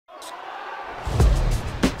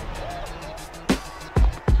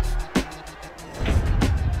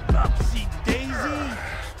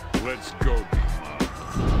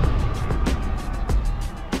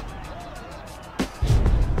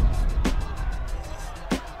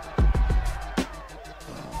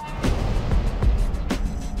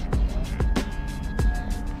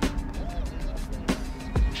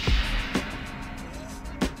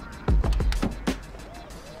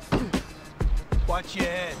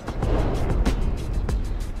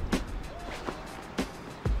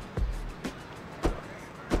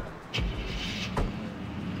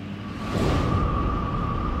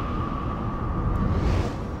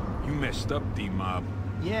Messed up, D-Mob.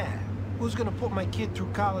 Yeah. Who's gonna put my kid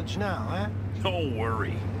through college now, huh? Don't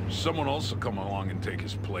worry. Someone else will come along and take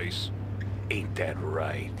his place. Ain't that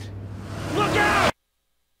right? Look out!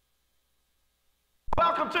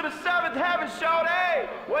 Welcome to the 7th Heaven Show, hey!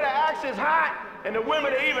 Where the action's hot and the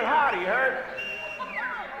women are even hotter, you heard?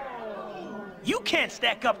 You can't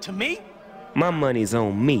stack up to me. My money's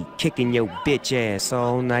on me, kicking your bitch ass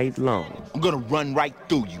all night long. I'm gonna run right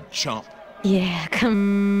through you, chump. Yeah,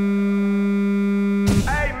 come.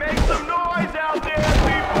 Hey, make some noise out there,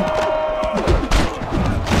 people!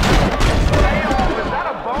 Hey, is that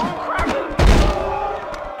a bone cracker?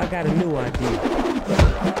 I got a new idea.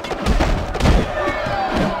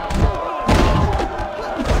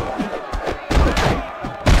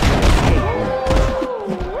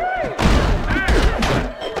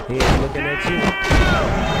 Yeah, looking at you.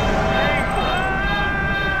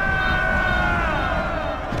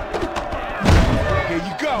 Here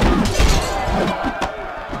you go.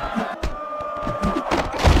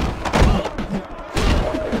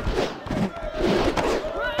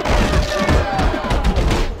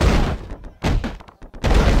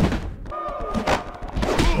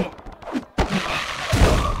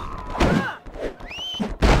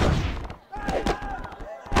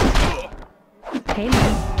 Hey,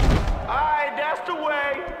 man. Alright, that's the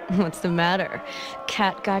way. What's the matter?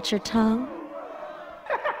 Cat got your tongue?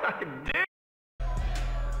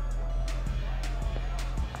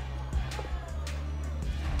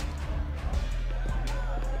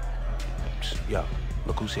 Yo,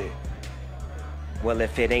 look who's here. Well,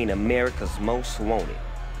 if it ain't America's Most Wanted,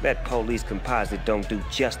 that police composite don't do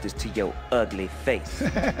justice to your ugly face.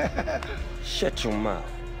 Shut your mouth.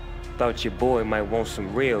 Thought your boy might want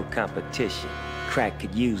some real competition. Crack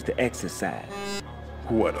could use the exercise.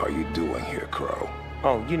 What are you doing here, Crow?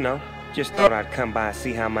 Oh, you know, just thought I'd come by and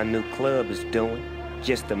see how my new club is doing.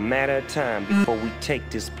 Just a matter of time before we take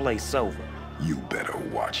this place over. You better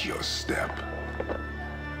watch your step.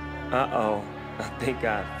 Uh-oh, I think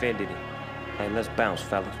I offended him. Hey, let's bounce,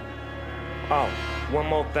 fellas. Oh, one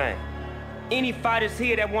more thing. Any fighters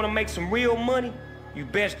here that want to make some real money, you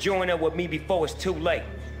best join up with me before it's too late.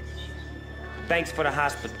 Thanks for the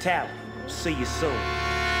hospitality. See you soon.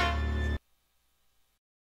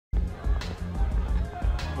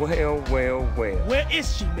 Well, well, well. Where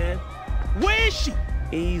is she, man? Where is she?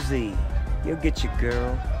 Easy. You'll get your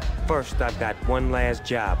girl. First, I've got one last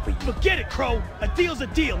job for you. Forget it, Crow. A deal's a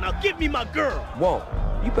deal. Now give me my girl. Whoa,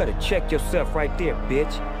 you better check yourself right there,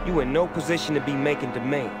 bitch. You in no position to be making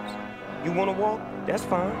demands. You wanna walk? That's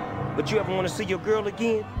fine. But you ever wanna see your girl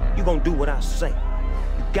again? You gonna do what I say.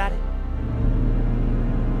 You got it?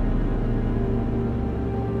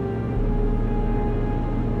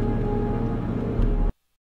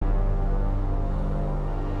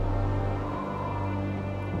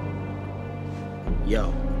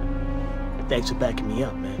 Yo, thanks for backing me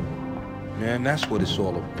up, man. Man, that's what it's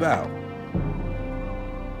all about.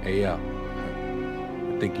 Hey, yo,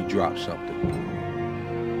 I think you dropped something.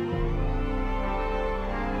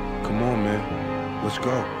 Come on, man. Let's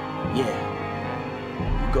go.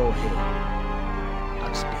 Yeah, you go ahead.